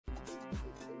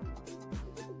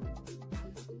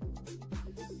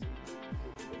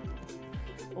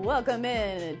Welcome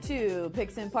in to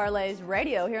Picks and Parlays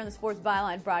Radio here on the Sports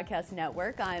Byline Broadcast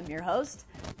Network. I am your host,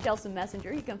 Chelsea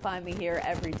Messenger. You can find me here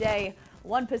every day,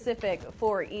 1 Pacific,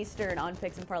 4 Eastern on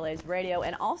Picks and Parlays Radio,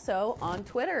 and also on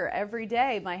Twitter every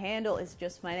day. My handle is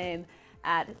just my name,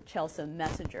 at Chelsea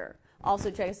Messenger. Also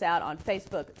check us out on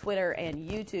Facebook, Twitter, and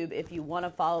YouTube if you want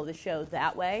to follow the show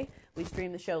that way. We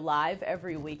stream the show live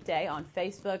every weekday on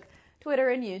Facebook, Twitter,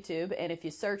 and YouTube, and if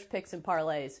you search Picks and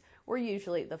Parlays, we're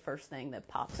usually the first thing that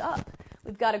pops up.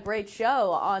 We've got a great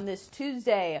show on this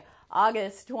Tuesday,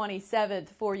 August 27th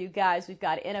for you guys. We've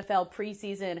got NFL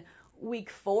preseason Week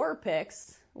 4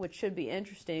 picks, which should be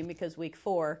interesting because Week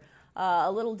 4,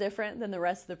 a little different than the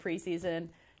rest of the preseason.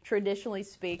 Traditionally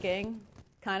speaking,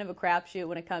 kind of a crapshoot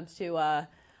when it comes to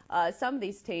some of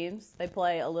these teams. They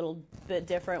play a little bit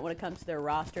different when it comes to their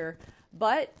roster,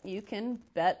 but you can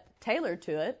bet tailored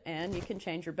to it, and you can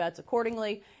change your bets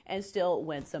accordingly and still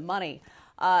win some money.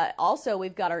 Also,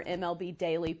 we've got our MLB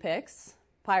daily picks,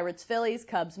 Pirates, Phillies,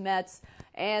 Cubs, Mets,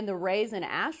 and the Rays and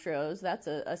Astros. That's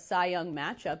a Cy Young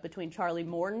matchup between Charlie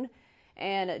Morton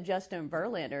and Justin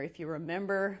Verlander. If you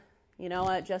remember, you know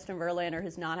what, Justin Verlander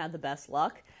has not had the best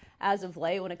luck as of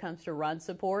late when it comes to run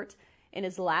support. In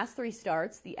his last 3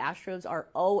 starts, the Astros are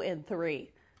 0-3,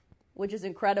 which is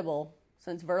incredible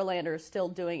since Verlander is still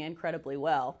doing incredibly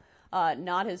well.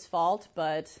 Not his fault,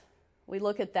 but we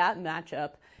look at that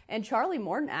matchup. And Charlie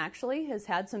Morton actually has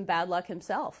had some bad luck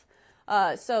himself.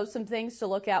 So some things to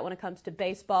look at when it comes to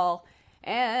baseball.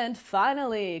 And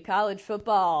finally, college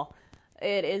football.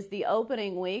 It is the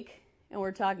opening week, and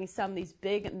we're talking some of these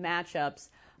big matchups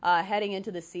heading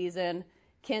into the season.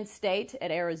 Kent State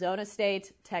at Arizona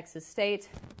State, Texas State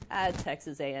at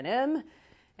Texas A&M,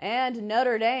 and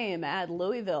Notre Dame at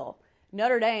Louisville.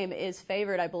 Notre Dame is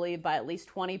favored, I believe, by at least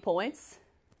 20 points.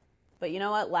 But you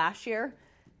know what? Last year,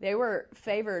 they were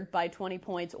favored by 20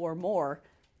 points or more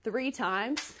 3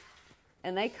 times,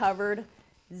 and they covered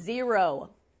 0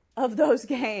 of those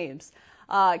games.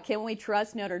 Can we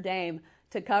trust Notre Dame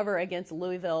to cover against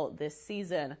Louisville this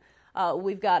season?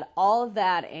 We've got all of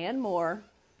that and more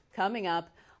coming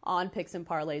up on Picks and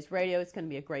Parlays Radio. It's going to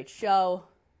be a great show.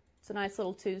 It's a nice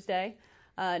little Tuesday,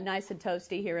 nice and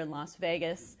toasty here in Las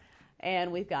Vegas.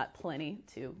 And we've got plenty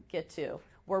to get to.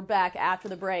 We're back after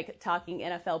the break talking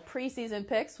NFL preseason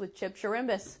picks with Chip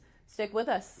Chirimbus. Stick with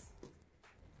us.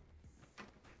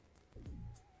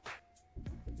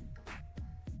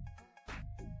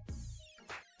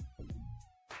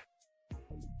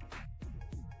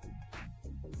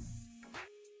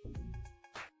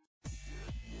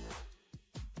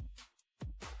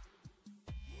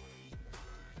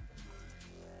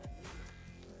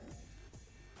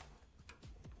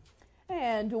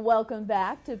 And welcome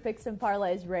back to Picks and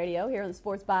Parlays Radio here on the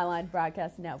Sports Byline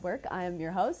Broadcast Network. I am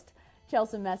your host,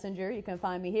 Chelsea Messenger. You can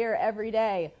find me here every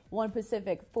day, 1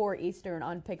 Pacific, 4 Eastern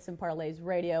on Picks and Parlays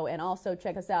Radio. And also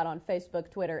check us out on Facebook,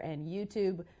 Twitter, and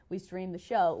YouTube. We stream the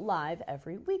show live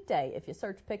every weekday. If you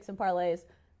search Picks and Parlays,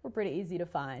 we're pretty easy to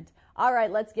find. All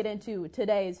right, let's get into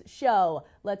today's show.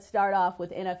 Let's start off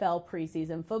with NFL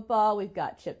preseason football. We've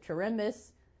got Chip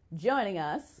Chirimbus joining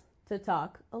us to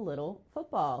talk a little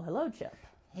football. Hello, Chip.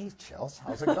 Hey, Chelsea.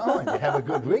 How's it going? You have a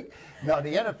good week? No,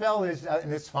 the NFL is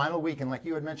in its final week, and like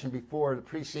you had mentioned before, the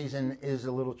preseason is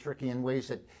a little tricky in ways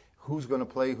that who's going to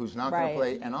play, who's not going to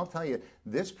play. And I'll tell you,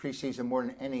 this preseason, more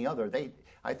than any other,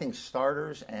 I think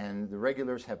starters and the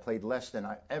regulars have played less than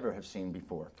I ever have seen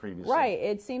before previously. Right.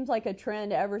 It seems like a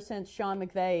trend ever since Sean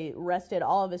McVay rested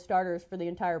all of his starters for the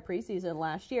entire preseason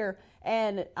last year.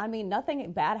 And, I mean,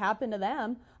 nothing bad happened to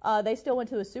them. They still went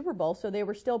to the Super Bowl, so they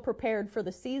were still prepared for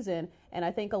the season. And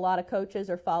I think a lot of coaches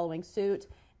are following suit.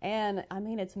 And, I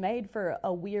mean, it's made for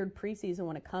a weird preseason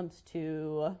when it comes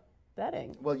to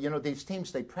betting. Well, you know, these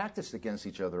teams, they practiced against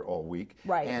each other all week.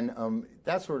 Right. And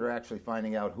that's where they're actually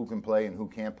finding out who can play and who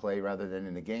can't play rather than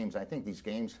in the games. I think these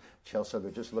games, Chelsea,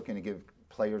 they're just looking to give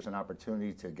players an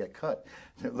opportunity to get cut.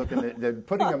 They're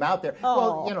putting them out there.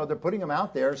 Well, you know, they're putting them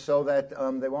out there so that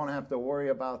they won't have to worry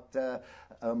about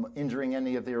injuring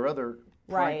any of their other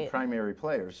primary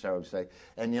players, so I would say.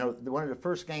 And, you know, one of the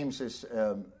first games is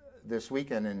this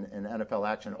weekend in NFL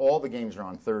action. All the games are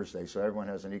on Thursday, so everyone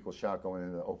has an equal shot going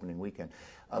into the opening weekend.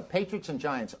 Patriots and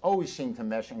Giants always seem to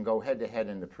mesh and go head-to-head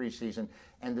in the preseason,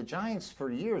 and the Giants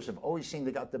for years have always seemed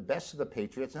to got the best of the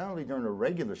Patriots, not only during the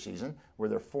regular season, where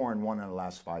they're 4-1 in the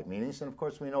last 5 meetings, and of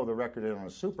course we know the record in the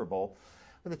Super Bowl,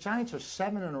 but the Giants are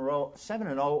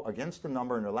 7-0 against the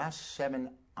number in their last 7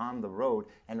 on the road,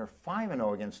 and they're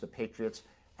 5-0 against the Patriots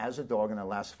as a dog in the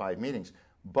last 5 meetings.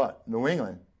 But New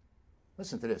England,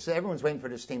 Listen to this. Everyone's waiting for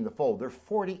this team to fold. They're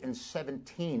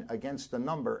 40-17 against the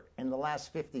number in the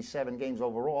last 57 games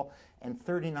overall, and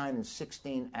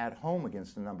 39-16 at home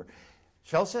against the number.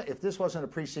 Chelsea, if this wasn't a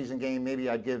preseason game, maybe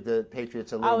I'd give the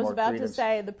Patriots a little more credence. I was about to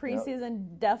say, the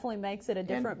preseason definitely makes it a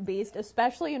different beast,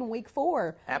 especially in Week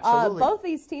 4. Absolutely. Both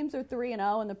these teams are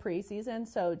 3-0 in the preseason,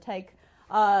 so take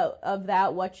of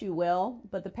that what you will.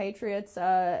 But the Patriots,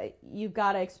 you've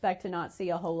got to expect to not see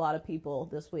a whole lot of people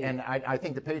this week. And I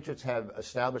think the Patriots have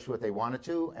established what they wanted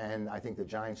to, and I think the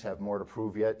Giants have more to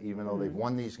prove yet, even though they've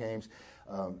won these games.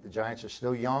 The Giants are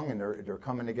still young, and they're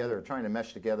coming together, they're trying to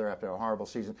mesh together after a horrible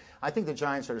season. I think the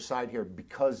Giants are the side here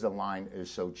because the line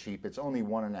is so cheap. It's only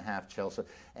 1.5 Chelsea.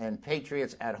 And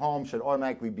Patriots at home should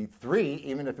automatically be 3,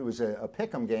 even if it was a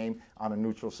pick-em game on a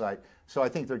neutral site. So I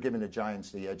think they're giving the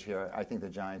Giants the edge here. I think the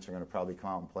Giants are going to probably come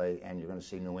out and play, and you're going to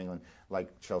see New England,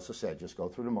 like Chelsea said, just go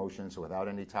through the motions without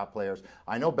any top players.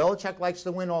 I know Belichick likes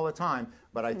to win all the time,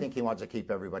 but I think he wants to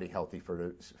keep everybody healthy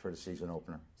for the season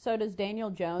opener. So does Daniel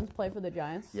Jones play for the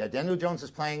Giants? Yeah, Daniel Jones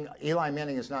is playing. Eli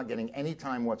Manning is not getting any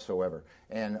time whatsoever.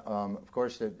 And, of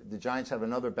course, the Giants have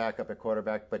another backup at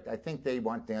quarterback, but I think they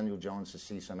want Daniel Jones to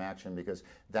see some action because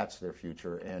that's their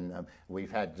future. And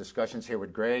we've had discussions here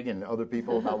with Greg and other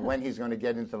people about when he's going to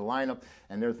get into the lineup,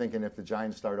 and they're thinking if the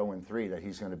Giants start 0-3 that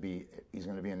he's going to be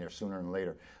in there sooner than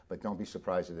later. But don't be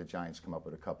surprised if the Giants come up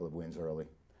with a couple of wins early.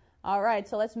 All right,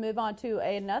 so let's move on to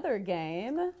another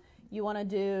game. You want to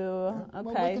do,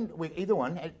 okay. Well, either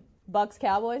one. Bucks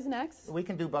Cowboys next? We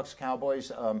can do Bucks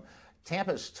Cowboys.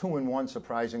 Tampa's 2-1,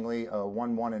 surprisingly,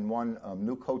 1-1.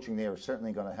 New coaching there is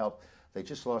certainly going to help. They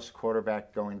just lost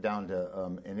quarterback going down to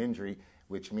an injury,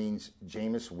 which means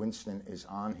Jameis Winston is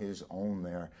on his own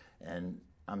there. And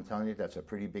I'm telling you, that's a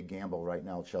pretty big gamble right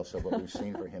now, Chelsea, what we've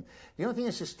seen for him. The only thing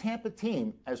is this Tampa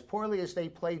team, as poorly as they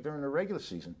played during the regular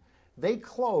season, they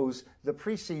closed the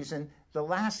preseason the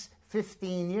last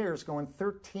 15 years going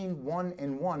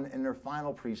 13-1-1 in their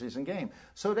final preseason game.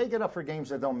 So they get up for games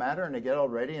that don't matter, and they get all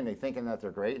ready, and they're thinking that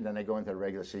they're great, and then they go into the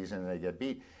regular season and they get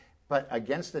beat. But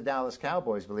against the Dallas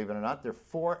Cowboys, believe it or not, they're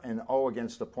 4-0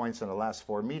 against the points in the last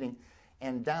 4 meetings,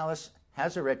 and Dallas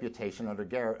has a reputation under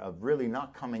Garrett of really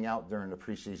not coming out during the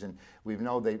preseason. We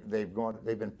know they've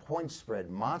been point spread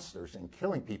monsters and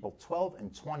killing people,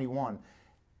 12-21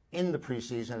 in the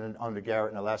preseason and under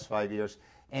Garrett in the last 5 years.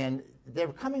 And they're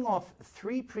coming off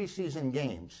 3 preseason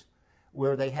games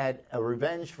where they had a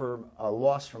revenge for a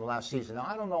loss from last season. Now,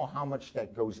 I don't know how much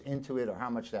that goes into it or how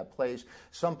much that plays.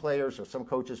 Some players or some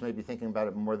coaches may be thinking about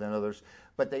it more than others,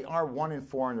 but they are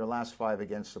 1-4 in their last 5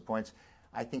 against the points.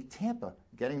 I think Tampa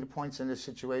getting the points in this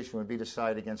situation would be the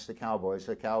side against the Cowboys.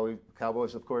 The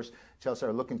Cowboys, of course, Chelsea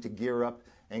are looking to gear up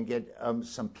and get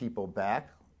some people back,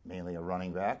 mainly a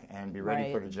running back, and be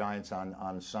ready for the Giants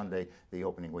on Sunday, the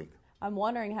opening week. I'm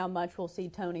wondering how much we'll see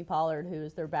Tony Pollard, who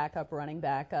is their backup running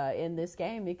back, in this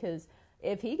game, because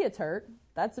if he gets hurt,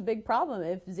 that's a big problem.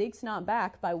 If Zeke's not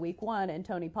back by week 1 and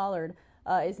Tony Pollard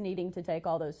is needing to take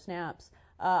all those snaps,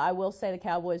 I will say the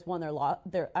Cowboys won their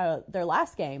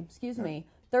last game,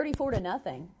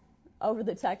 34-0 over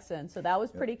the Texans. So that was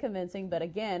pretty convincing. But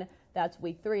again, that's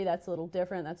week 3. That's a little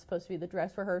different. That's supposed to be the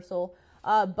dress rehearsal.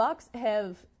 Bucks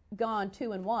have gone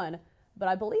 2-1, but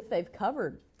I believe they've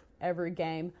covered every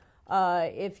game.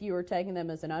 If you were taking them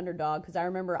as an underdog, because I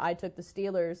remember I took the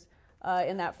Steelers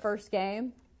in that first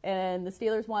game, and the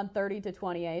Steelers won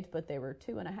 30-28, but they were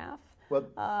 2.5. Well,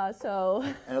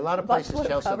 and a lot of Bucks places,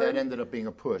 Chelsea, that ended up being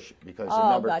a push because the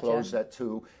number closed at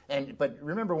 2. But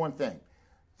remember one thing: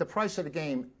 the price of the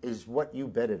game is what you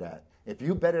bet it at. If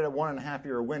you bet it at 1.5,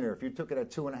 you're a winner. If you took it at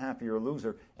 2.5, you're a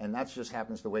loser. And that just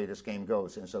happens the way this game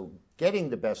goes. And so, getting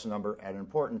the best number at an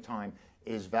important time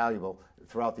is valuable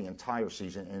throughout the entire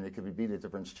season, and it could be the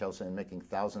difference, Chelsea, in making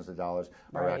thousands of dollars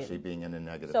or actually being in the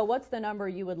negative. So what's the number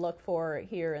you would look for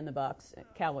here in the Bucks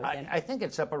Cowboys game? I think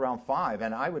it's up around 5,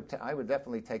 and I would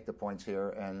definitely take the points here.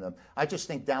 And I just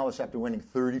think Dallas, after winning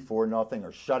 34-0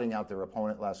 or shutting out their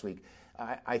opponent last week,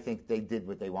 I think they did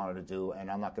what they wanted to do, and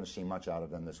I'm not going to see much out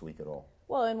of them this week at all.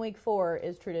 Well, and week 4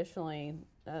 is traditionally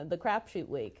the crapshoot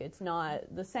week. It's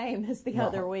not the same as the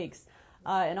other weeks.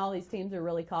 And all these teams are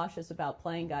really cautious about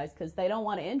playing guys because they don't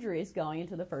want injuries going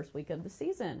into the first week of the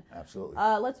season. Absolutely.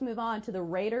 Let's move on to the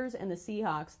Raiders and the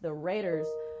Seahawks. The Raiders,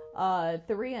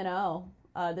 3-0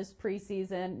 this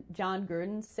preseason. John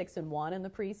Gruden, 6-1 in the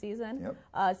preseason. Yep.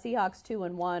 Seahawks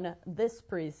 2-1 this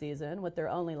preseason, with their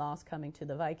only loss coming to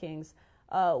the Vikings.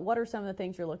 What are some of the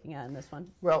things you're looking at in this one?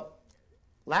 Well,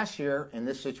 last year, in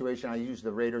this situation, I used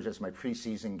the Raiders as my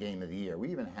preseason game of the year.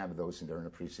 We even have those during the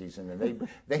preseason. And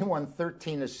they won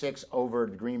 13-6 over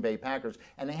the Green Bay Packers,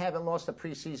 and they haven't lost a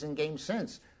preseason game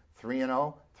since.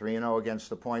 3-0, 3-0 against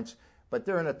the points. But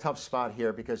they're in a tough spot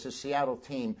here because the Seattle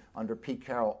team under Pete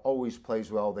Carroll always plays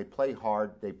well. They play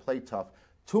hard. They play tough.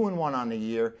 2-1 on the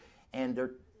year, and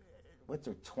they're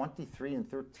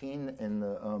 23-13 in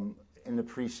the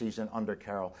preseason under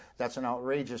Carroll. That's an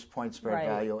outrageous point spread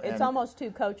value. It's almost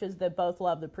two coaches that both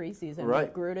love the preseason.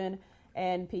 Right. Gruden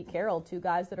and Pete Carroll, two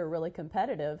guys that are really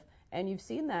competitive, and you've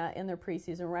seen that in their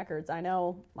preseason records. I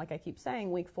know, like I keep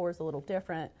saying, Week 4 is a little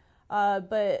different,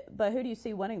 but who do you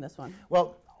see winning this one?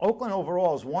 Well, Oakland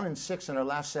overall is 1-6 in their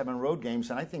last 7 road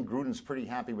games, and I think Gruden's pretty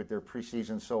happy with their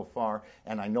preseason so far.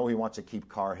 And I know he wants to keep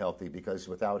Carr healthy because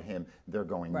without him, they're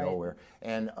going nowhere.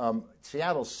 And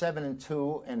Seattle's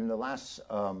 7-2 in the last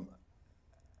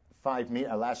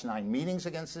last 9 meetings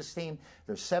against this team.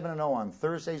 They're 7-0 on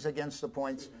Thursdays against the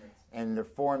points, and they're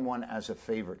 4-1 as a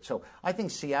favorite. So I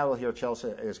think Seattle here,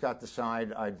 Chelsea, has got the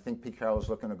side. I think Pete Carroll is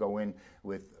looking to go in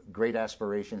with great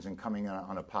aspirations and coming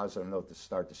on a positive note to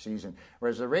start the season.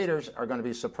 Whereas the Raiders are going to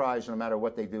be surprised no matter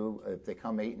what they do. If they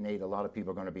come 8-8, a lot of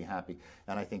people are going to be happy.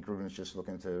 And I think Gruden's just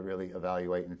looking to really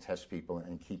evaluate and test people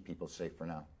and keep people safe for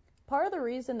now. Part of the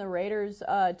reason the Raiders,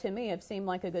 to me, have seemed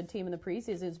like a good team in the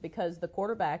preseason is because the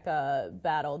quarterback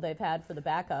battle they've had for the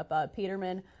backup,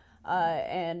 Peterman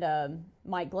and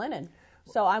Mike Glennon.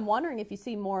 So I'm wondering if you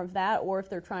see more of that or if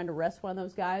they're trying to rest one of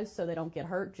those guys so they don't get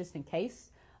hurt just in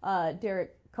case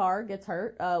Derek Carr gets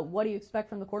hurt. What do you expect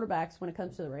from the quarterbacks when it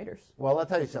comes to the Raiders? Well, I'll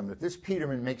tell you something. If this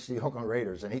Peterman makes the Oakland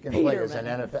Raiders and he can play as an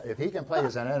NFL, if he can play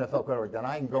as an NFL quarterback, then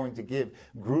I'm going to give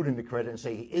Gruden the credit and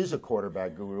say he is a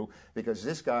quarterback guru because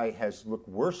this guy has looked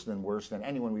worse than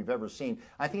anyone we've ever seen.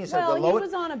 I think he's had the lowest. He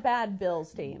was on a bad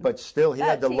Bills team, but still, he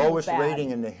had the lowest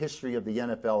rating in the history of the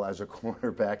NFL as a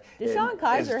quarterback. Deshaun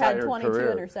Kaiser had 22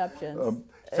 interceptions.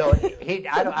 So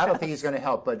I don't think he's going to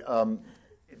help, but.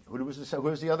 Who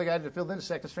was the other guy that filled in the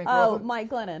second string? Mike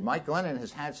Glennon. Mike Glennon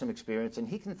has had some experience, and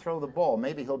he can throw the ball.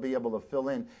 Maybe he'll be able to fill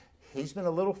in. He's been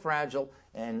a little fragile,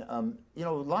 and a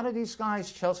lot of these guys,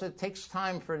 Chelsea, it takes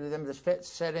time for them to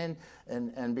set in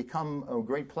and become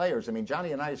great players. I mean, Johnny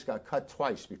Unitas got cut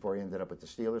twice before he ended up with the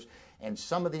Steelers, and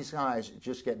some of these guys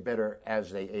just get better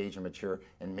as they age and mature,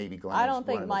 and maybe Glennon's I don't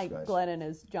think one of Mike those guys. Glennon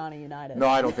is Johnny Unitas. No,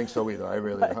 I don't think so either. I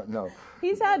really don't. No.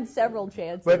 He's had several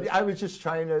chances. But I was just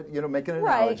trying to, make an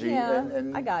analogy. Right, yeah,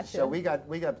 and I got you. So we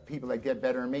got people that get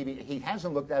better, and maybe he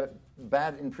hasn't looked at it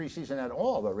bad in preseason at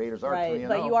all. The Raiders are 3-0.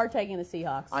 But you are taking the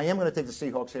Seahawks. I am going to take the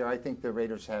Seahawks here. I think the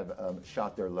Raiders have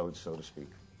shot their load, so to speak.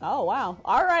 Oh, wow.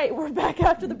 All right, we're back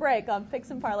after the break on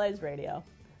Picks and Parlays Radio.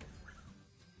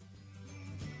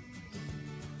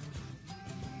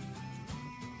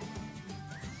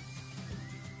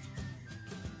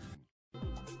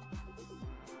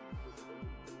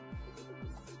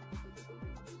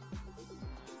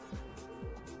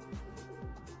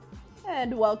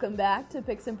 And welcome back to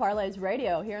Picks and Parlays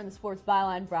Radio here on the Sports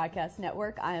Byline Broadcast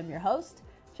Network. I am your host,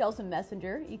 Chelsea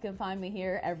Messenger. You can find me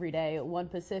here every day, 1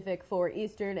 Pacific, 4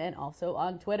 Eastern, and also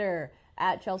on Twitter.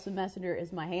 At Chelsea Messenger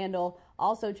is my handle.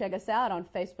 Also, check us out on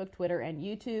Facebook, Twitter, and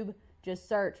YouTube. Just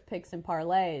search Picks and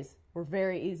Parlays. We're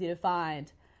very easy to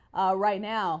find. Right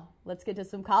now, let's get to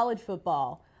some college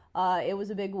football. It was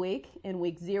a big week in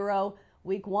Week 0.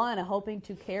 Week 1, hoping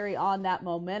to carry on that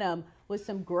momentum with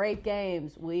some great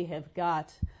games. We have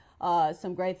got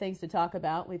some great things to talk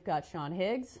about. We've got Sean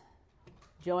Higgs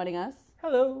joining us.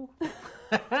 Hello.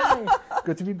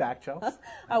 Good to be back, Chelsea.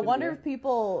 I wonder if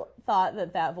people thought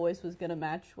that voice was going to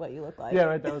match what you look like. Yeah,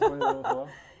 right. That was one of the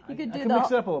You could I can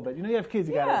mix it up a little bit. You have kids.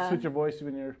 You got to switch your voice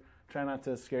when you're trying not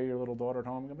to scare your little daughter at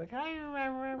home. You're like,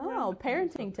 oh,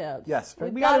 parenting tips. Yes,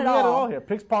 we got it all here.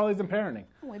 Picks, parlays, and parenting.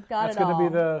 We've got That's it all. That's going to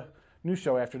be the new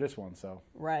show after this one. So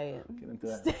right. Get into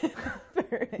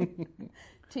that.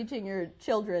 Teaching your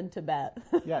children to bet.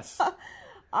 Yes.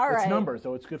 All right. It's numbers,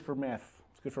 though. It's good for math.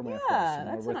 It's good for math. Yeah,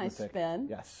 that's a nice spin.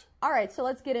 Yes. All right, so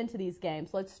let's get into these games.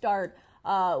 Let's start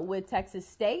with Texas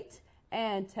State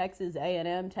and Texas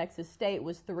A&M. Texas State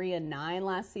was 3-9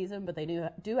 last season, but they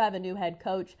do have a new head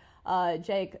coach,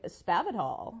 Jake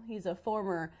Spavital. He's a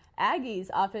former Aggies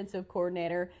offensive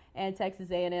coordinator, and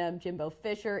Texas A&M Jimbo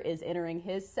Fisher is entering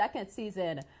his second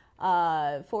season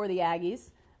for the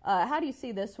Aggies. How do you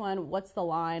see this one? What's the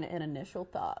line and initial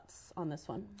thoughts on this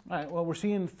one? All right, well, we're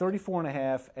seeing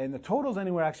 34.5, and the totals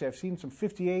anywhere, actually, I've seen some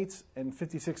 58s and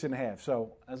 56.5.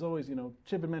 So, as always,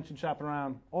 Chip had mentioned shopping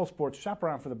around, all sports, shop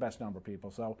around for the best number, people.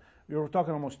 So, we were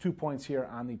talking almost 2 points here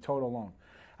on the total alone.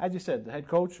 As you said, the head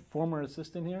coach, former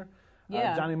assistant here,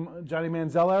 Johnny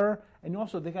Manziel era, and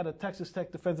also they got a Texas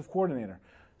Tech defensive coordinator.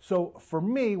 So, for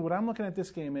me, what I'm looking at this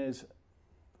game is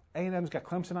A&M's got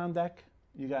Clemson on deck.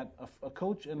 You got a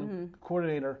coach and a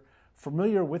coordinator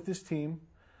familiar with this team,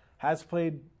 has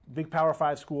played big Power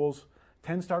 5 schools,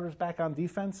 10 starters back on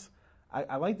defense.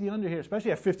 I like the under here,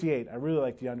 especially at 58. I really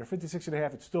like the under.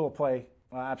 56.5, it's still a play,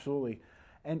 absolutely.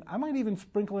 And I might even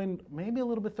sprinkle in maybe a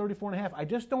little bit 34.5. I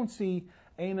just don't see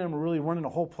A&M really running a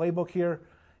whole playbook here.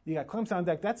 You got Clemson on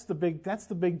deck. That's the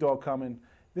big dog coming.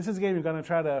 This is a game you're going to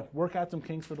try to work out some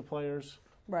kinks for the players.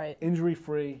 Right.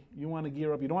 Injury-free. You want to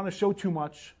gear up. You don't want to show too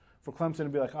much for Clemson to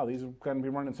be like, oh, these are going to be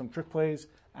running some trick plays.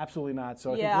 Absolutely not.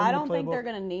 So I don't think they're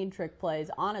going to need trick plays,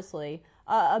 honestly.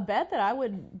 A bet that I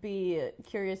would be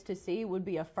curious to see would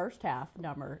be a first half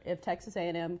number if Texas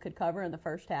A&M could cover in the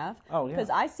first half. Oh, yeah. Because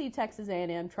I see Texas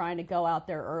A&M trying to go out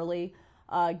there early,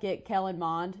 get Kellen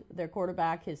Mond, their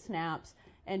quarterback, his snaps,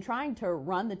 and trying to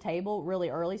run the table really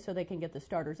early so they can get the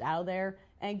starters out of there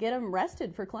and get them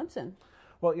rested for Clemson.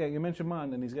 Well, yeah, you mentioned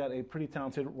Mond, and he's got a pretty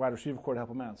talented wide receiver core to help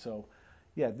him out. So,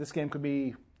 yeah, this game could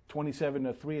be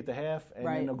 27-3 at the half, and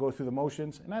then they'll go through the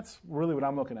motions. And that's really what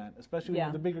I'm looking at, especially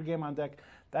with the bigger game on deck.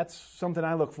 That's something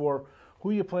I look for.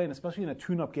 Who you playing, especially in a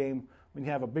tune-up game when you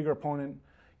have a bigger opponent,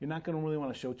 you're not going to really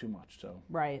want to show too much. So,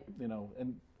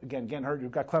 and again, getting hurt,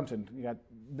 you've got Clemson. You got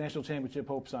national championship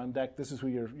hopes on deck. This is who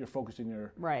you're focusing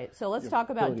your Right. So let's talk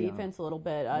about defense a little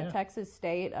bit. Texas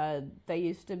State, they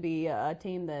used to be a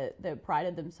team that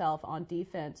prided themselves on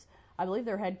defense. I believe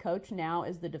their head coach now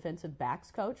is the defensive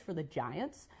backs coach for the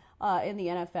Giants in the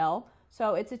NFL.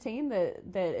 So it's a team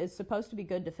that is supposed to be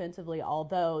good defensively,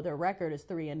 although their record is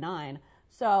 3-9.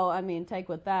 So, I mean, take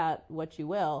with that what you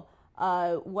will.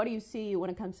 What do you see when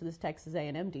it comes to this Texas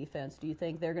A&M defense? Do you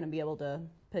think they're going to be able to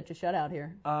pitch a shutout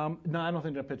here? No, I don't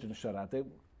think they're pitching a shutout. They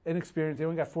inexperienced. They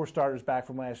only got 4 starters back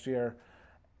from last year.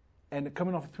 And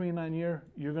coming off a 3-9 year,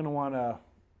 you're going to want to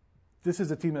 – this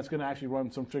is a team that's going to actually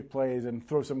run some trick plays and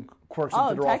throw some quirks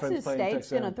into their offense. Texas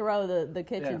State's going to throw the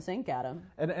kitchen sink at them.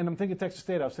 And I'm thinking Texas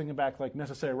State, I was thinking back like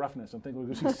Necessary Roughness. I'm thinking we're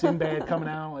going to see Sinbad coming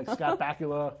out, like Scott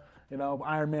Bakula,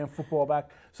 Iron Man football back.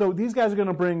 So these guys are going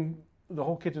to bring the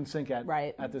whole kitchen sink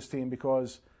at this team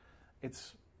because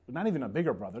it's not even a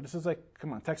bigger brother. This is like,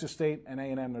 come on, Texas State and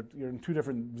A&M, you're in 2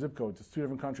 different zip codes. It's 2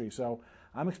 different countries. So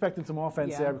I'm expecting some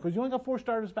offense there because you only got 4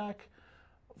 starters back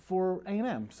for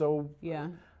A&M. So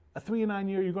a 3-9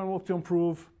 year, you're going to look to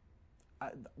improve.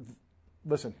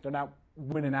 Listen, they're not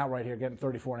winning outright here, getting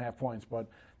 34.5 points, but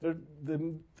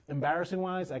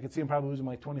embarrassing-wise, I could see them probably losing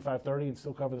like 25-30 and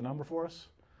still cover the number for us.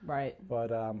 Right. But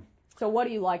so what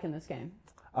do you like in this game?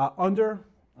 Under,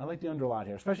 I like the under a lot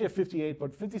here, especially at 58,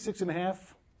 but 56.5,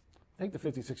 take the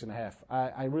 56.5.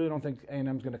 I really don't think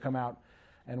A&M's going to come out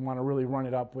and want to really run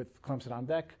it up with Clemson on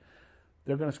deck.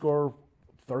 They're going to score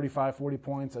 35, 40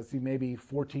 points. I see maybe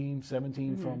 14,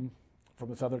 17 from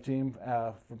this other team,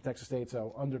 from Texas State,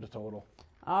 so under the total.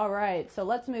 All right, so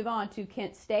let's move on to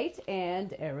Kent State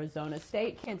and Arizona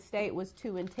State. Kent State was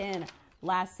 2-10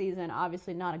 last season.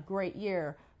 Obviously not a great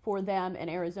year for them in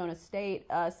Arizona State.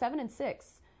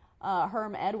 7-6.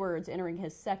 Herm Edwards entering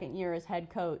his second year as head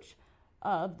coach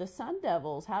of the Sun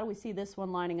Devils. How do we see this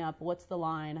one lining up? What's the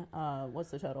line?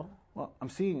 What's the total? Well, I'm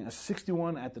seeing a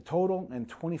 61 at the total and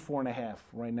 24.5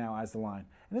 right now as the line.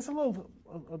 And it's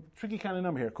a tricky kind of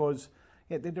number here because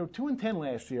they were 2-10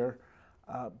 last year,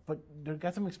 but they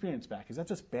got some experience back. Is that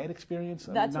just bad experience?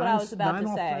 That's what I was about to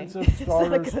say. 9 offensive starters, it's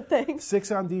not a good thing.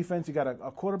 6 on defense. You got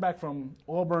a quarterback from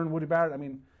Auburn, Woody Barrett. I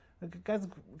mean, the guy's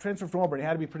transferred from Auburn. He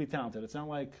had to be pretty talented. It's not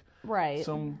like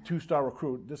some 2-star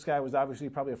recruit. This guy was obviously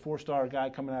probably a 4-star guy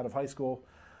coming out of high school.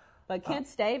 But Kent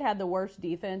State had the worst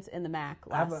defense in the MAC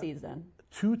last season.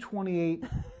 228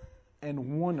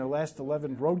 and won their last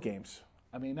 11 road games.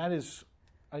 I mean, that is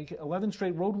 11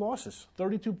 straight road losses.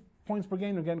 32 points per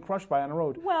game they're getting crushed by on the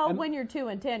road. Well, when you're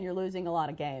 2-10, you're losing a lot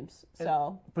of games.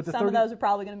 So some of those are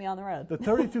probably going to be on the road. The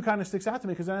 32 kind of sticks out to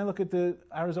me because then I look at the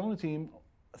Arizona team,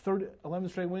 11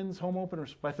 straight wins, home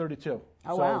openers by 32.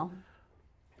 Oh, wow.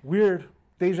 Weird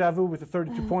deja vu with the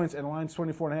 32 points and the line's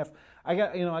 24.5. I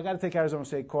got to take Arizona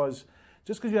State because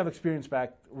just because you have experience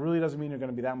back really doesn't mean you're going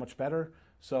to be that much better.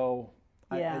 So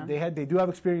they do have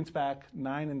experience back,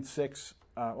 9-6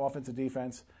 offensive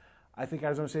defense. I think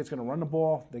Arizona State's going to run the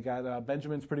ball. They got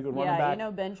Benjamin's pretty good running back. Yeah,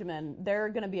 Benjamin, they're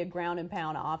going to be a ground and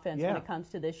pound offense when it comes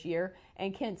to this year.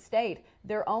 And Kent State,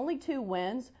 their only 2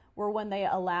 wins were when they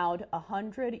allowed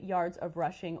 100 yards of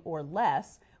rushing or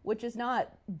less, which is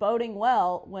not boding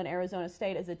well when Arizona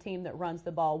State is a team that runs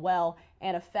the ball well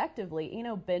and effectively.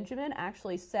 Benjamin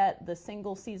actually set the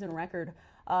single season record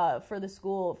for the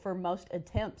school for most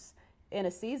attempts in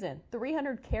a season,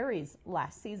 300 carries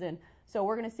last season. So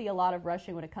we're going to see a lot of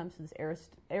rushing when it comes to this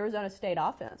Arizona State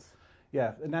offense.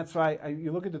 Yeah, and that's why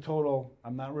you look at the total.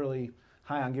 I'm not really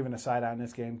high on giving a side out in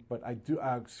this game, but I do.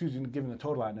 Giving the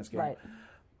total out in this game. Right.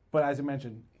 But as I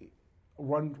mentioned,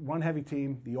 run heavy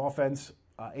team. The offense,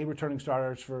 8 returning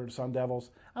starters for the Sun Devils.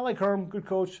 I like Herm, good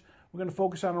coach. We're going to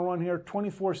focus on a run here.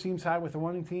 24 seems high with the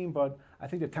running team, but I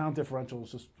think the talent differential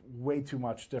is just way too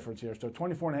much difference here. So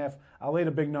 24.5, I'll lay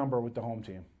the big number with the home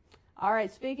team. All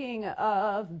right, speaking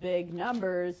of big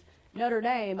numbers, Notre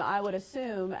Dame, I would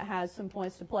assume, has some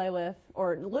points to play with,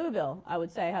 or Louisville, I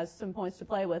would say, has some points to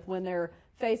play with when they're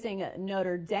facing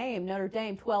Notre Dame. Notre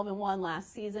Dame 12-1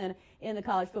 last season in the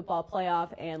college football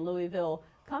playoff, and Louisville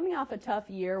coming off a tough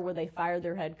year where they fired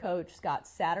their head coach. Scott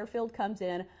Satterfield comes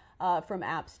in from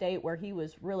App State, where he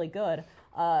was really good.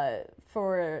 I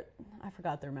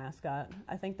forgot their mascot.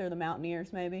 I think they're the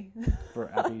Mountaineers, maybe.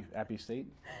 For Appy State?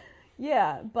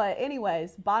 Yeah, but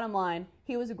anyways, bottom line,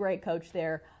 he was a great coach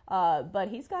there, but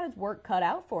he's got his work cut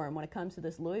out for him when it comes to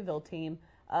this Louisville team.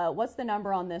 What's the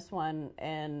number on this one,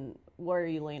 and where are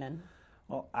you leaning?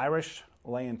 Well, Irish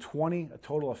laying 20, a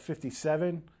total of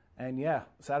 57. And yeah,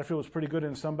 Satterfield was pretty good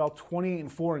in the Sun Belt,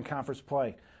 28-4 in conference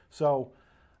play. So,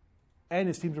 and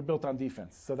his teams are built on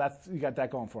defense. So you got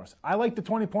that going for us. I like the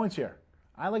 20 points here.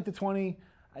 I like the 20.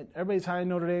 Everybody's high in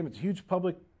Notre Dame. It's a huge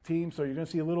public team, so you're going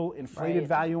to see a little inflated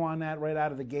value on that right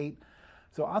out of the gate.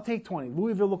 So I'll take 20.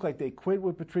 Louisville looked like they quit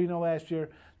with Petrino last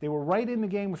year. They were right in the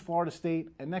game with Florida State,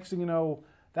 and next thing you know,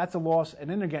 that's a loss, and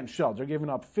then they're getting shelled. They're giving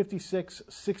up 56,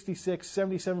 66,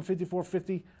 77, 54,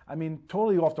 50. I mean,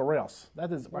 totally off the rails.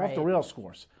 That is off the rails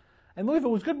scores. And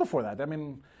Louisville was good before that. I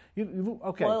mean,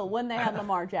 okay. Well, when they had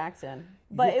Lamar Jackson.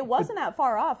 But it wasn't that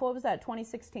far off. What was that,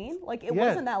 2016? Like, it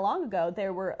wasn't that long ago they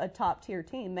were a top-tier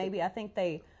team. Maybe I think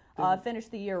they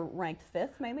finished the year ranked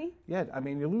 5th, maybe? Yeah, I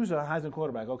mean, you lose a Heisman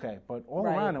quarterback, okay. But all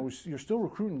around, you're still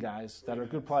recruiting guys that are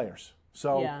good players.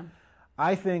 So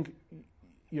I think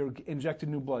you're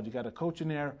injecting new blood. You got a coach in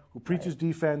there who preaches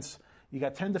defense. You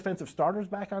got 10 defensive starters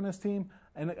back on this team.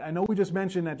 And I know we just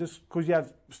mentioned that just because you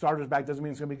have starters back doesn't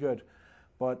mean it's going to be good.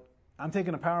 But I'm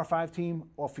taking a Power 5 team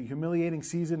off a humiliating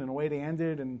season and the way they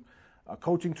ended and a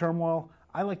coaching turmoil.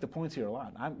 I like the points here a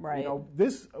lot. You know,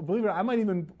 this, believe it or not, I might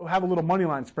even have a little money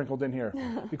line sprinkled in here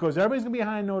because everybody's going to be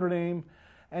high in Notre Dame.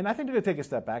 And I think they're going to take a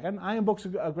step back. And Ian Book's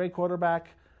a great quarterback.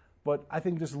 But I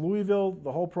think this Louisville,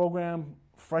 the whole program,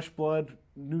 fresh blood,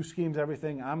 new schemes,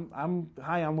 everything. I'm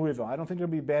high on Louisville. I don't think they'll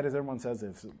be bad as everyone says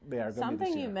they are.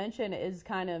 Something you mentioned is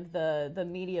kind of the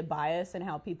media bias and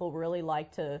how people really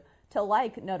like to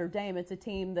like Notre Dame. It's a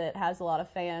team that has a lot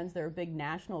of fans. They're a big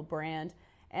national brand.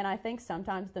 And I think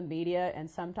sometimes the media and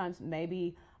sometimes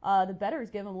maybe the bettors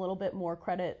give them a little bit more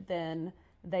credit than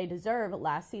they deserve.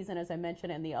 Last season, as I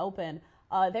mentioned in the Open,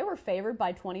 they were favored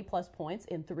by 20-plus points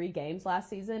in 3 games last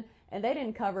season, and they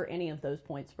didn't cover any of those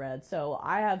point spreads. So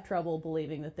I have trouble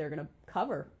believing that they're going to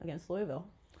cover against Louisville.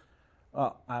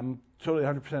 I'm totally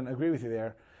 100% agree with you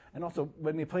there. And also,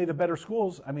 when they play the better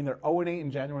schools, I mean, they're 0-8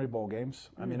 in January bowl games.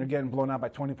 I mean, they're getting blown out by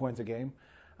 20 points a game.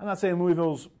 I'm not saying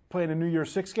Louisville's playing a New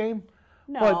Year's 6 game.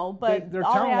 No, but they're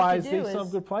all talent-wise, they have to do they still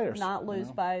have good players. Not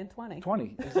lose by 20.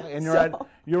 20. And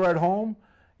you're at home.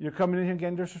 You're coming in here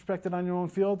getting disrespected on your own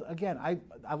field. Again,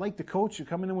 I like the coach. You're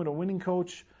coming in with a winning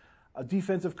coach, a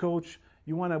defensive coach.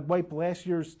 You want to wipe last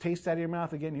year's taste out of your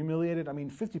mouth and getting humiliated. I mean,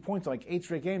 50 points in like 8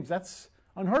 straight games, that's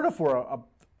unheard of for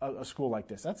a school like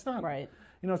this. That's not right.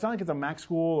 You know, it's not like it's a MAC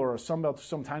school or a Sunbelt,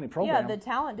 some tiny program. Yeah, the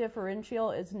talent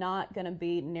differential is not going to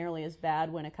be nearly as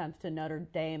bad when it comes to Notre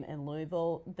Dame and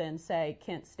Louisville than, say,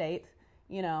 Kent State,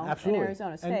 you know, and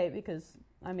Arizona State, because,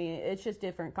 I mean, it's just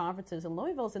different conferences. And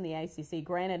Louisville's in the ACC.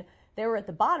 Granted, they were at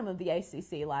the bottom of the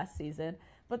ACC last season,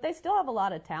 but they still have a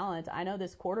lot of talent. I know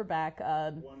this quarterback,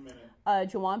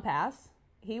 Jawan Pass,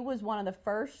 he was one of the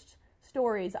first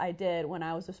stories I did when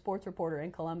I was a sports reporter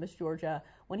in Columbus, Georgia.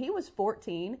 When he was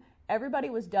 14, everybody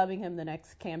was dubbing him the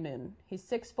next Cam Newton. He's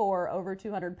 6'4", over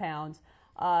 200 pounds,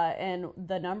 and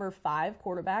the number 5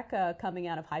 quarterback coming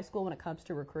out of high school when it comes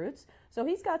to recruits. So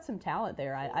he's got some talent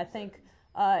there. I think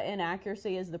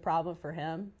inaccuracy is the problem for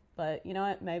him, but you know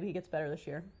what? Maybe he gets better this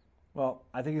year. Well,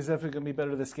 I think he's definitely going to be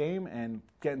better this game, and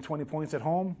getting 20 points at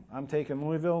home, I'm taking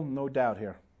Louisville, no doubt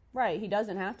here. Right, he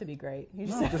doesn't have to be great. He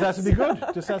just has to be good.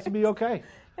 Just has to be okay.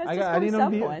 I need him to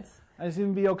be points. I just need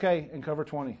him to be okay and cover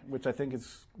 20, which I think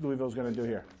Louisville's going to do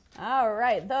here. All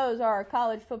right, those are our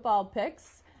college football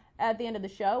picks. At the end of the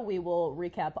show, we will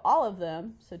recap all of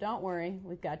them, so don't worry.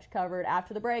 We've got you covered.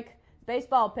 After the break,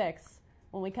 baseball picks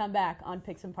when we come back on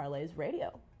Picks and Parlays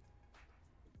Radio.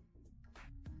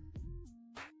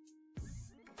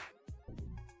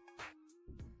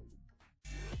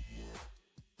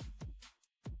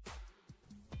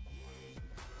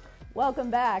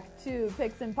 Welcome back to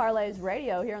Picks and Parlays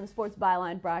Radio here on the Sports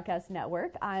Byline Broadcast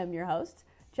Network. I am your host,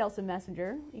 Chelsea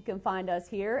Messenger. You can find us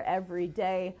here every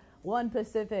day, 1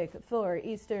 Pacific, 4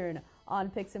 Eastern, on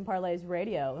Picks and Parlays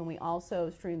Radio, and we also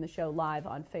stream the show live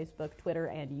on Facebook, Twitter,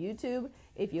 and YouTube.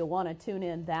 If you want to tune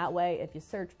in that way, if you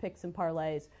search Picks and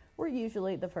Parlays, we're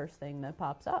usually the first thing that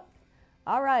pops up.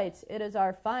 All right, it is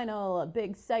our final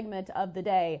big segment of the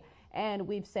day, and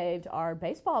we've saved our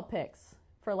baseball picks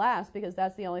for last because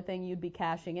that's the only thing you'd be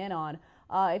cashing in on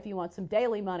if you want some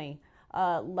daily money.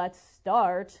 Let's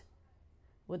start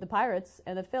with the Pirates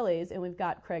and the Phillies, and we've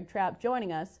got Craig Trapp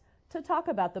joining us to talk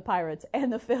about the Pirates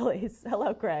and the Phillies.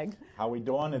 Hello, Craig. How we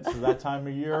doing? It's that time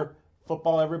of year.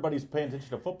 Football, everybody's paying attention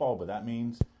to football, but that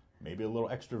means maybe a little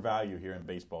extra value here in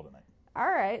baseball tonight.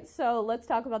 All right, so let's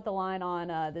talk about the line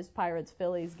on this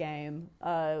Pirates-Phillies game.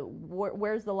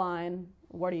 Where's the line?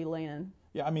 What are you leaning?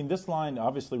 Yeah, I mean, this line,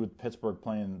 obviously with Pittsburgh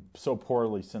playing so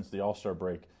poorly since the All-Star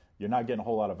break, you're not getting a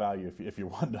whole lot of value if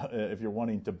you're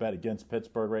wanting to bet against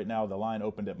Pittsburgh right now. The line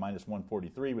opened at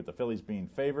 -143 with the Phillies being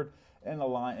favored, and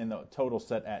the total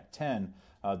set at 10.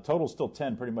 The total's still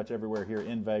 10 pretty much everywhere here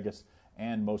in Vegas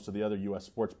and most of the other U.S.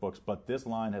 sports books, but this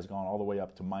line has gone all the way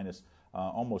up to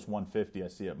almost 150. I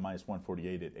see it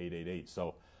 -148 at 888.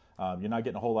 So you're not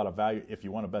getting a whole lot of value if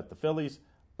you want to bet the Phillies,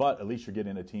 but at least you're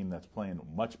getting a team that's playing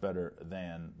much better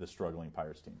than the struggling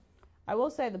Pirates team. I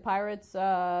will say the Pirates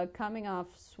coming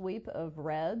off sweep of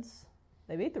Reds.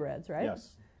 They beat the Reds, right?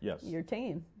 Yes. Your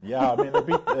team. Yeah, I mean,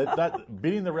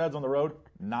 beating the Reds on the road,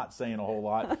 not saying a whole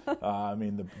lot. I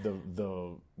mean,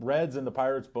 the Reds and the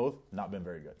Pirates both not been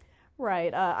very good.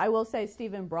 Right. I will say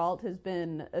Steven Brault has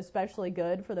been especially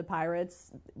good for the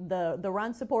Pirates. The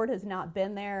run support has not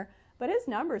been there, but his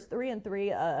numbers 3-3,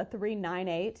 a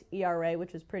 3.98 ERA,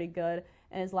 which is pretty good.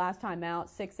 And his last time out,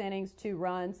 6 innings, 2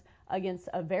 runs against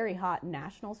a very hot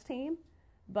Nationals team.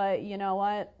 But you know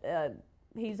what?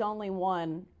 He's only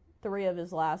won 3 of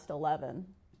his last 11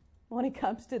 when it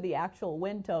comes to the actual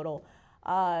win total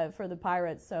for the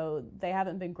Pirates. So they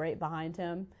haven't been great behind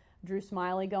him. Drew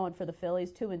Smyly going for the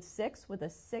Phillies, 2-6 with a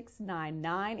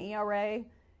 6.99 ERA.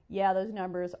 Yeah, those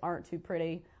numbers aren't too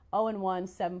pretty. 0-1,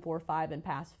 7.45 in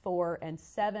past 4, and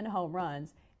 7 home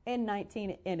runs in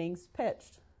 19 innings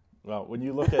pitched. Well, when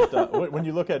you look at when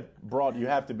you look at Brault, you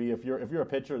have to be if you're a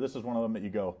pitcher. This is one of them that you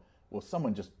go, well,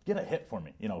 someone just get a hit for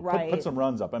me. You know, right. put some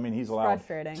runs up. I mean, he's allowed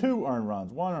frustrating. 2 earned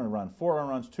runs, 1 earned run, 4 earned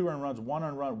runs, 2 earned runs, 1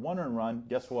 earned run, 1 earned run.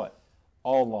 Guess what?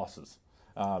 All losses.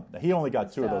 He only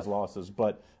got 2 of those losses,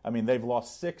 but I mean they've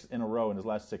lost 6 in a row in his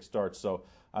last 6 starts. So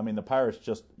I mean the Pirates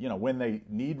just when they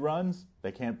need runs,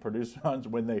 they can't produce runs.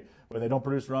 When they don't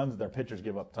produce runs, their pitchers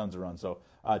give up tons of runs. So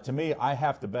to me, I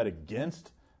have to bet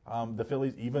against the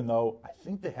Phillies, even though I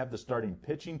think they have the starting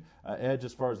pitching edge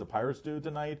as far as the Pirates do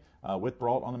tonight with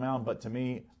Brault on the mound. But to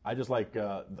me, I just like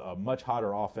a much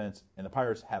hotter offense, and the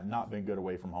Pirates have not been good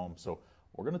away from home. So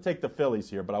we're going to take the Phillies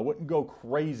here, but I wouldn't go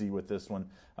crazy with this one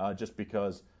just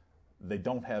because they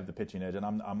don't have the pitching edge, and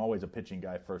I'm always a pitching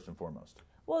guy first and foremost.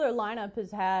 Well, their lineup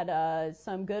has had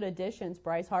some good additions.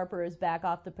 Bryce Harper is back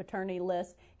off the paternity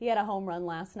list. He had a home run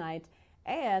last night,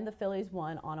 and the Phillies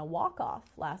won on a walk-off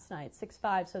last night,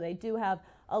 6-5, so they do have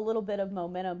a little bit of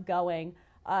momentum going,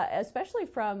 especially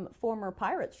from former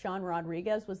Pirates. Sean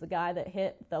Rodriguez was the guy that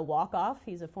hit the walk-off.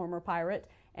 He's a former Pirate.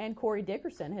 And Corey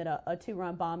Dickerson hit a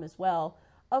 2-run bomb as well,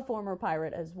 a former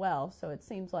Pirate as well. So it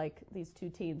seems like these two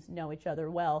teams know each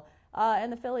other well.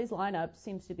 And the Phillies lineup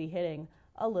seems to be hitting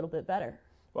a little bit better.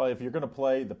 Well, if you're going to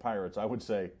play the Pirates, I would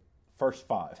say first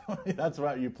 5. That's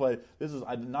right, you play.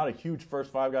 I'm not a huge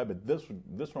first 5 guy, but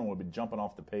this one would be jumping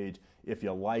off the page if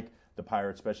you like the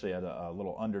Pirates, especially at a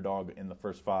little underdog in the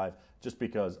first 5, just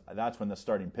because that's when the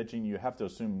starting pitching, you have to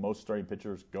assume most starting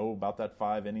pitchers go about that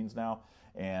 5 innings now,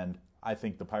 and I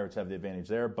think the Pirates have the advantage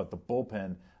there, but the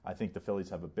bullpen, I think the Phillies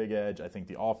have a big edge. I think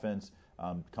the offense,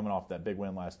 coming off that big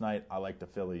win last night, I like the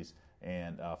Phillies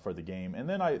and for the game. And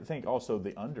then I think also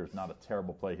the under is not a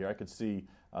terrible play here. I could see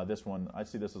this one. I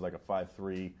see this as like a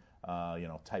 5-3,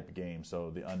 type of game.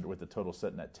 So the under with the total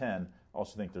sitting at 10.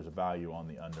 Also think there's a value on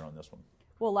the under on this one.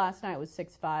 Well, last night was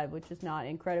 6-5, which is not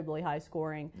incredibly high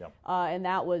scoring, Yep. And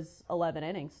that was 11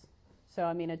 innings. So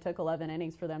I mean, it took 11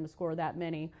 innings for them to score that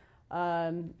many.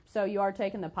 So you are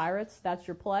taking the Pirates. That's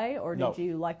your play, or did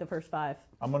you like the first 5?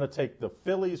 I'm going to take the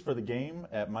Phillies for the game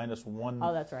at -140-ish,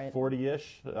 Oh, that's right.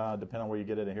 Depending on where you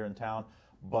get it here in town.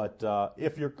 But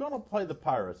if you're going to play the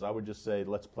Pirates, I would just say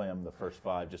let's play them the first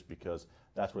 5 just because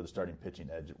that's where the starting pitching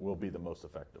edge will be the most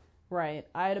effective. Right.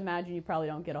 I'd imagine you probably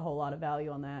don't get a whole lot of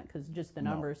value on that because just the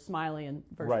numbers, Smiley and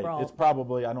versus Right. Brault. It's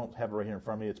probably, I don't have it right here in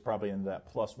front of me, it's probably in that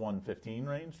 +115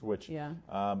 range, which,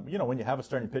 when you have a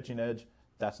starting pitching edge,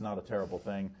 that's not a terrible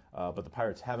thing. But the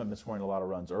Pirates haven't been scoring a lot of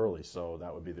runs early, so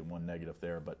that would be the one negative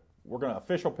there. But we're going to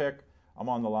official pick. I'm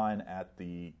on the line at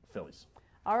the Phillies.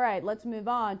 All right, let's move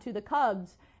on to the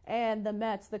Cubs And the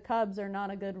Mets, the Cubs are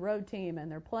not a good road team,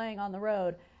 and they're playing on the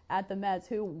road at the Mets,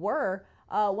 who were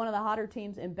one of the hotter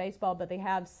teams in baseball, but they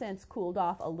have since cooled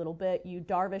off a little bit. Yu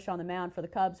Darvish on the mound for the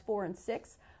Cubs,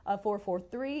 4-6,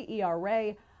 4.43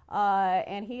 ERA.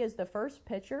 And he is the first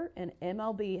pitcher in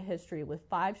MLB history with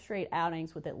 5 straight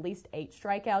outings with at least 8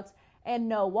 strikeouts and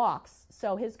no walks.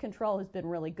 So his control has been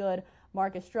really good.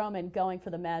 Marcus Stroman going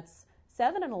for the Mets,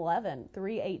 7-11,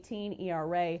 3.18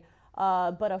 ERA,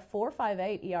 but a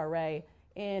 4.58 ERA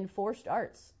in 4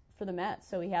 starts for the Mets.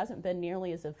 So he hasn't been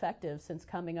nearly as effective since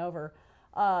coming over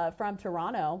from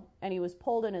Toronto, and he was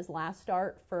pulled in his last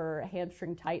start for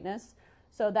hamstring tightness.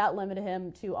 So that limited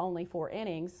him to only 4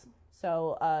 innings.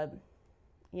 So,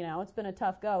 it's been a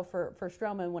tough go for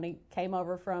Stroman when he came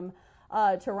over from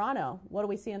Toronto. What do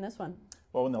we see in this one?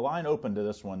 Well, when the line opened to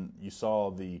this one, you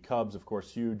saw the Cubs, of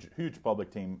course, huge public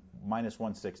team, minus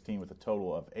 116 with a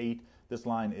total of 8. This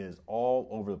line is all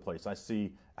over the place. I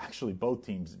see actually both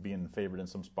teams being favored in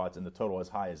some spots, and the total as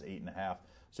high as 8.5.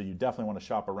 So you definitely want to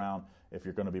shop around if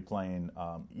you're going to be playing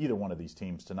either one of these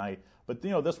teams tonight. But,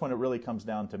 this one, it really comes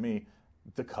down to me.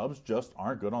 The Cubs just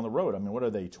aren't good on the road. I mean, what are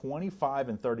they,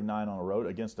 25-39 on the road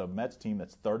against a Mets team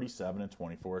that's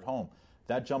 37-24 at home?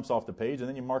 That jumps off the page. And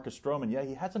then you Marcus Stroman. Yeah,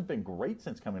 he hasn't been great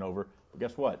since coming over, but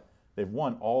guess what? They've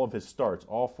won all of his starts.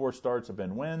 All 4 starts have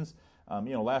been wins.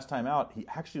 Last time out, he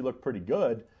actually looked pretty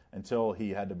good until he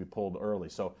had to be pulled early.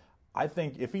 So I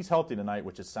think if he's healthy tonight,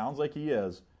 which it sounds like he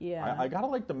is, I got to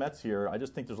like the Mets here. I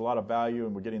just think there's a lot of value,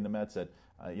 and we're getting the Mets at,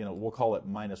 we'll call it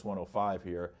minus 105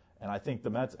 here. And I think the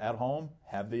Mets at home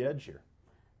have the edge here.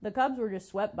 The Cubs were just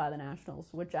swept by the Nationals,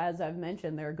 which, as I've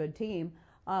mentioned, they're a good team.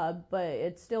 But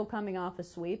it's still coming off a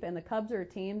sweep. And the Cubs are a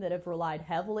team that have relied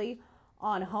heavily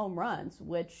on home runs,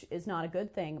 which is not a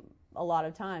good thing a lot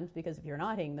of times, because if you're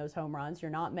not hitting those home runs, you're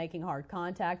not making hard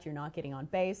contact, you're not getting on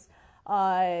base.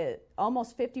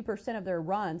 Almost 50% of their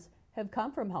runs have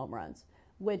come from home runs,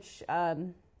 which,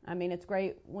 it's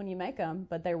great when you make them,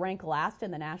 but they rank last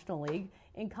in the National League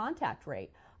in contact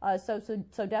rate. So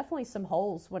definitely some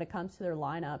holes when it comes to their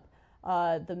lineup.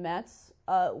 The Mets,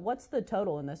 what's the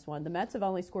total in this one? The Mets have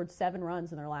only scored 7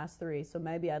 runs in their last 3, so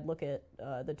maybe I'd look at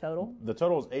the total. The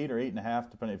total is 8 or 8.5,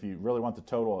 depending if you really want the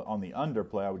total on the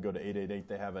underplay. I would go to 8.88.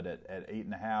 They have it at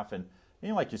 8.5,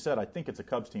 and like you said, I think it's a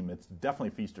Cubs team. It's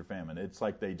definitely feast or famine. It's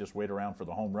like they just wait around for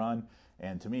the home run.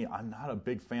 And to me, I'm not a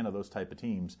big fan of those type of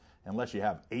teams unless you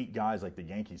have 8 guys like the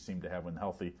Yankees seem to have when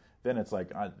healthy. Then it's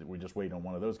like we just wait on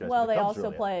one of those guys. Well, they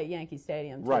also play at Yankee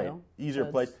Stadium, too. Right, easier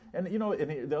place. And,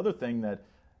 and the other thing that,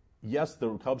 yes,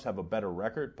 the Cubs have a better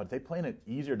record, but they play in an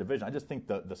easier division. I just think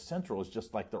the Central is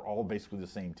just like they're all basically the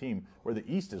same team, where the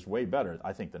East is way better.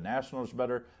 I think the Nationals are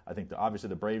better. I think obviously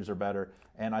the Braves are better,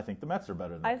 and I think the Mets are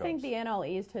better than the Cubs. I think the NL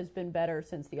East has been better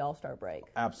since the All-Star break.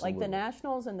 Absolutely. Like the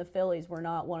Nationals and the Phillies were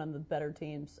not one of the better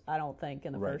teams, I don't think,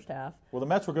 in the first half. Well, the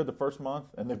Mets were good the first month,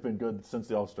 and they've been good since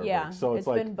the All-Star break. So it's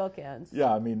been bookends.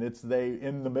 Yeah, it's they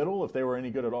in the middle. If they were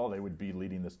any good at all, they would be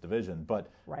leading this division. But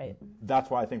that's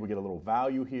why I think we get a little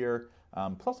value here.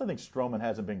 Plus, I think Stroman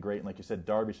hasn't been great. And like you said,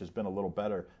 Darvish has been a little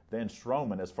better than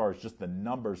Stroman as far as just the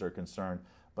numbers are concerned.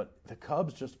 But the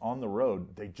Cubs just on the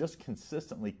road, they just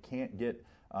consistently can't get,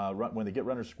 when they get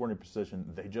runners scoring position,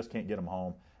 they just can't get them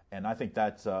home. And I think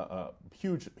that's a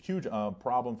huge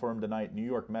problem for them tonight. New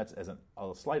York Mets as a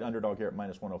slight underdog here at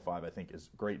minus 105, I think is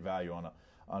great value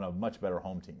on a much better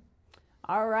home team.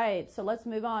 All right, so let's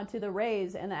move on to the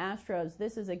Rays and the Astros.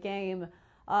 This is a game,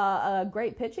 a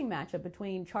great pitching matchup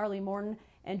between Charlie Morton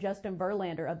and Justin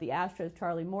Verlander of the Astros.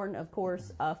 Charlie Morton, of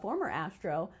course, a former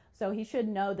Astro, so he should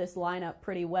know this lineup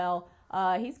pretty well.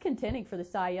 He's contending for the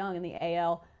Cy Young in the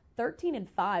AL,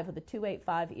 13-5 with a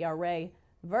 2.85 ERA.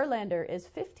 Verlander is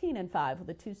 15-5 with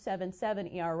a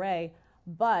 2.77 ERA.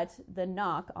 But the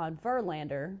knock on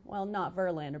Verlander, well, not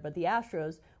Verlander, but the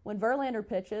Astros, when Verlander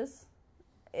pitches,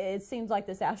 it seems like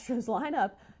this Astros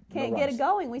lineup can't get it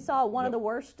going. We saw one of the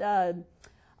worst, the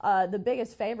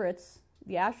biggest favorites.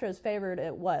 The Astros favored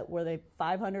at what? Were they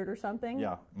 500 or something?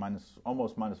 Yeah,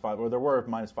 almost minus 5. Or there were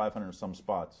minus 500 in some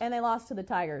spots. And they lost to the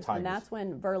Tigers. And that's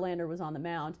when Verlander was on the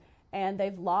mound. And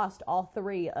they've lost all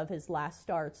 3 of his last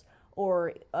starts,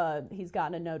 or he's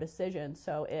gotten a no decision.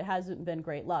 So it hasn't been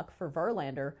great luck for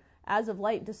Verlander. As of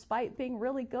late, despite being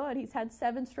really good, he's had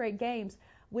 7 straight games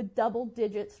with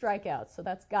double-digit strikeouts. So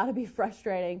that's got to be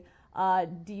frustrating.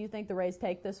 Do you think the Rays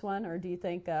take this one, or do you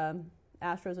think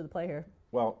Astros are the play here?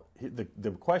 Well,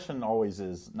 the question always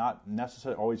is not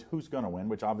necessarily always who's going to win,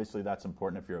 which obviously that's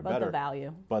important if you're a better. But the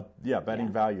value. But, yeah, betting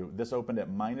value. This opened at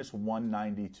minus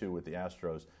 192 with the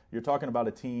Astros. You're talking about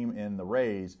a team in the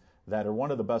Rays that are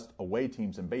one of the best away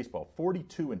teams in baseball,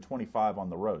 42-25 on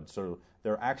the road. So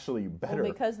they're actually better.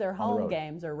 Well, because they're on the home road.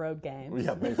 games or road games.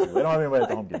 Yeah, basically. They don't have anybody at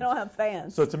the home They games. don't have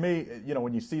fans. So to me,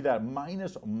 when you see that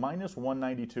minus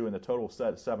 192 in the total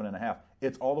set 7.5,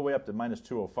 it's all the way up to minus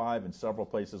 205 in several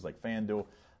places like FanDuel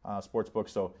Sportsbook.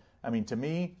 So I mean, to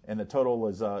me, and the total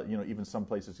is, even some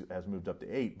places has moved up to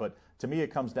 8. But to me, it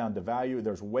comes down to value.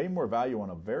 There's way more value on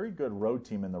a very good road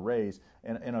team in the Rays.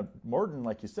 And Morton,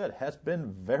 like you said, has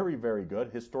been very, very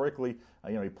good. Historically,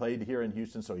 he played here in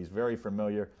Houston, so he's very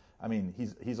familiar. I mean,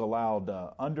 he's allowed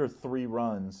under 3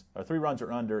 runs, or 3 runs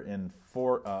or under in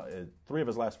 3 of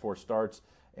his last 4 starts,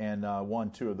 and won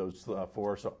 2 of those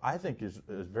 4. So I think is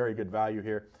very good value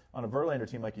here. On a Verlander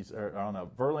team, on a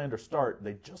Verlander start,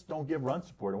 they just don't give run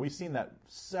support. And we've seen that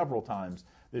several times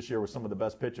this year with some of the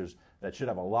best pitchers that should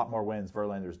have a lot more wins.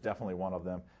 Verlander's definitely one of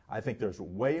them. I think there's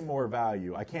way more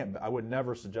value. I would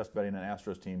never suggest betting an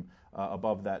Astros team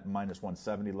above that minus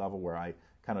 170 level where I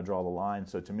kind of draw the line.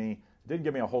 So to me, it didn't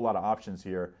give me a whole lot of options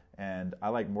here. And I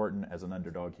like Morton as an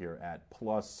underdog here at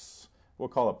we'll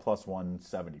call it plus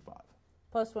 175.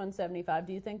 Plus 175.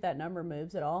 Do you think that number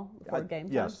moves at all for game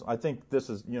time? Yes, I think this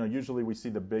is, usually we see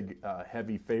the big,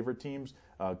 heavy favorite teams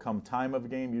come time of the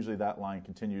game. Usually that line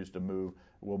continues to move,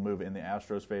 will move in the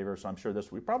Astros' favor. So I'm sure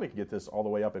we probably could get this all the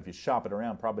way up if you shop it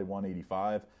around, probably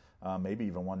 185, maybe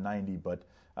even 190. But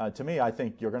to me, I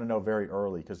think you're going to know very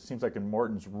early because it seems like when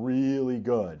Morton's really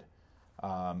good,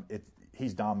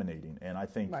 he's dominating. And I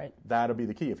think that'll be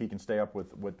the key if he can stay up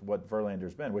with what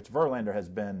Verlander's been, which Verlander has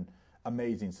been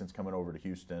amazing since coming over to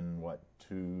Houston,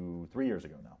 2-3 years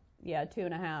ago now. Yeah,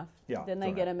 2.5. Yeah. Didn't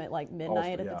they get him at like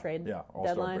midnight at the trade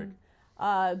deadline?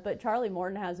 But Charlie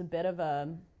Morton has a bit of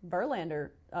a Verlander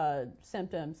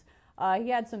symptoms. He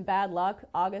had some bad luck.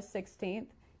 August 16th,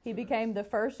 he became the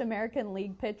first American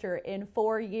League pitcher in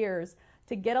 4 years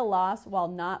to get a loss while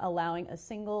not allowing a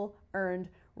single earned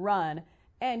run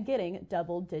and getting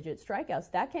double-digit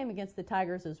strikeouts. That came against the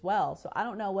Tigers as well. So I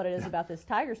don't know what it is about this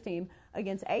Tigers team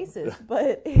against aces,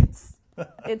 but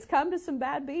it's come to some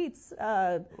bad beats.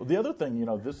 Well, the other thing,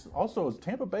 this also is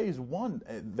Tampa Bay's won.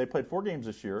 They played 4 games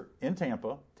this year in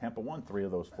Tampa. Tampa won 3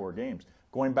 of those 4 games.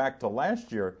 Going back to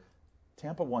last year,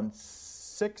 Tampa won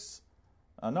 6.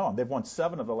 They've won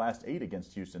 7 of the last 8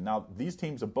 against Houston. Now these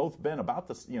teams have both been about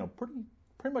this,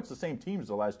 pretty much the same teams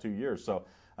the last 2 years. So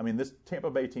I mean, this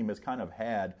Tampa Bay team has kind of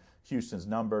had Houston's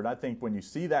number, and I think when you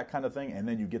see that kind of thing, and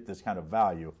then you get this kind of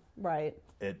value, right?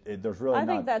 There's really. I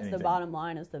think that's the bottom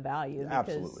line is the value. Because,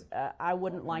 absolutely. I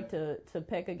wouldn't like to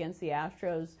pick against the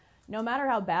Astros, no matter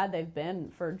how bad they've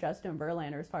been for Justin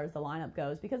Verlander as far as the lineup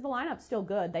goes, because the lineup's still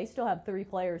good. They still have 3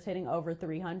 players hitting over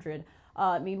 300.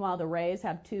 Meanwhile, the Rays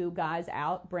have 2 guys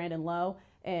out, Brandon Lowe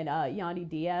and Yandy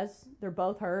Diaz. They're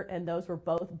both hurt, and those were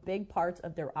both big parts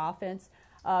of their offense.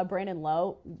 Brandon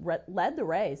Lowe led the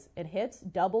Rays. It hits,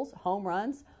 doubles, home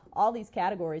runs, all these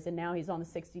categories, and now he's on the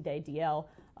 60-day DL.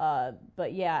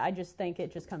 But, yeah, I just think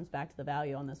it just comes back to the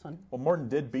value on this one. Well, Morton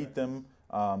did beat them,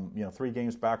 3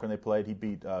 games back when they played. He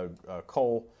beat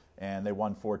Cole, and they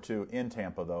won 4-2 in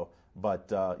Tampa, though.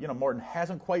 But, Morton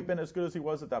hasn't quite been as good as he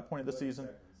was at that point of the season.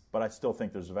 But I still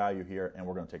think there's value here, and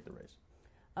we're going to take the Rays.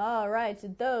 All right,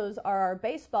 those are our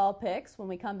baseball picks. When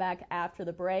we come back after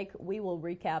the break, we will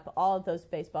recap all of those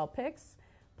baseball picks,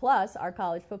 plus our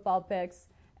college football picks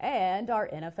and our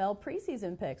NFL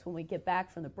preseason picks when we get back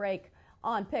from the break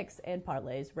on Picks and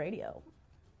Parlays Radio.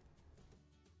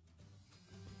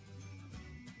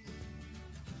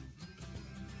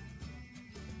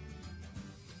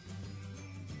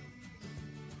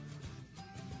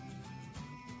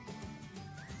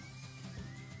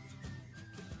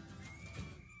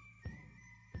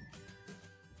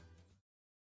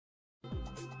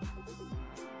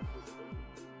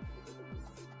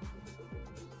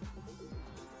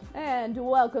 And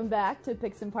welcome back to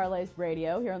Picks and Parlays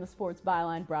Radio here on the Sports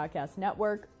Byline Broadcast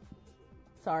Network.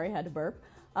 Sorry, had to burp.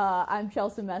 I'm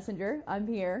Chelsea Messenger. I'm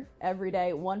here every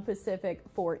day, 1 Pacific,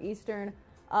 4 Eastern.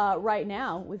 Right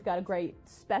now, we've got a great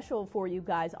special for you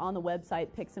guys on the website,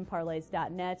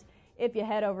 picksandparlays.net. If you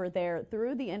head over there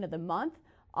through the end of the month,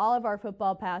 all of our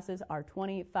football passes are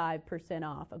 25%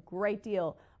 off. A great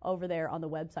deal over there on the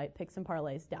website,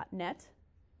 picksandparlays.net.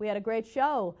 We had a great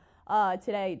show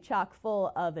today, chock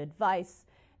full of advice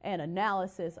and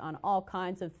analysis on all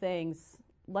kinds of things.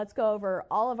 Let's go over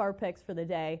all of our picks for the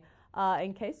day.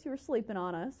 In case you were sleeping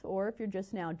on us, or if you're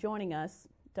just now joining us,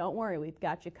 don't worry, we've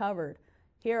got you covered.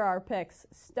 Here are our picks,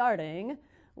 starting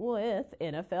with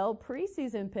NFL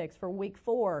preseason picks for Week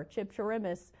 4. Chip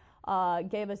Chirimis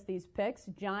gave us these picks.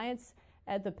 Giants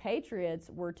at the Patriots.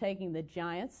 We're taking the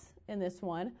Giants in this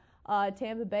one.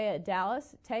 Tampa Bay at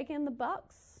Dallas, taking the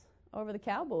Bucks. over the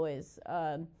Cowboys.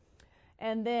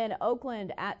 And then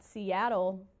Oakland at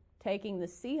Seattle, taking the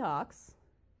Seahawks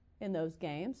in those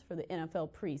games for the NFL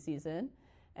preseason.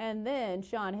 And then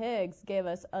Sean Higgs gave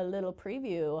us a little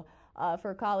preview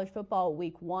for college football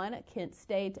week 1, Kent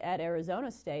State at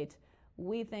Arizona State.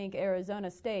 We think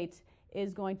Arizona State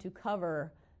is going to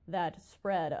cover that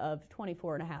spread of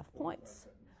 24.5 points.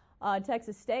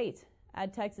 Texas State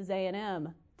at Texas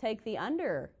A&M, take the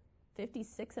under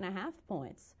 56.5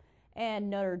 points. And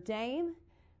Notre Dame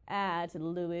at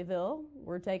Louisville,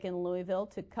 we're taking Louisville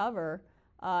to cover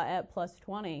at plus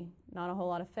 20. Not a whole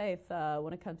lot of faith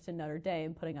when it comes to Notre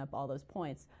Dame putting up all those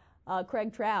points.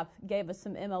 Craig Trapp gave us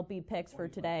some MLB picks for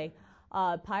today.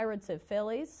 Pirates at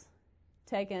Phillies,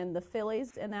 taking the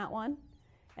Phillies in that one.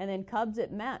 And then Cubs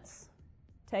at Mets,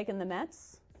 taking the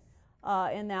Mets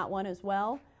in that one as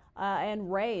well.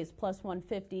 And Rays plus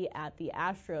 150 at the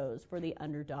Astros for the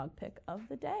underdog pick of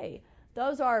the day.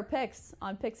 Those are our picks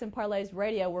on Picks and Parlays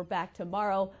Radio. We're back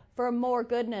tomorrow for more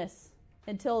goodness.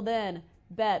 Until then,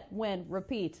 bet, win,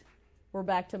 repeat. We're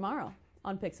back tomorrow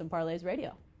on Picks and Parlays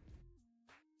Radio.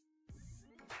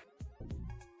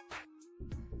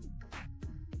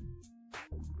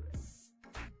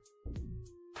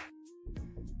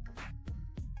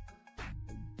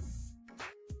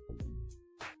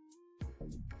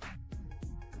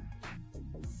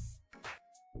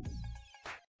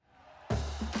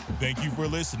 Thank you for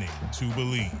listening to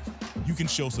Believe. You can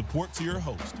show support to your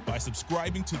host by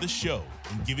subscribing to the show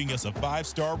and giving us a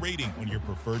 5-star rating on your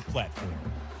preferred platform.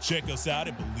 Check us out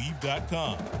at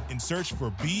Believe.com and search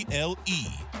for BLEAV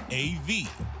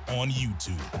on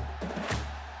YouTube.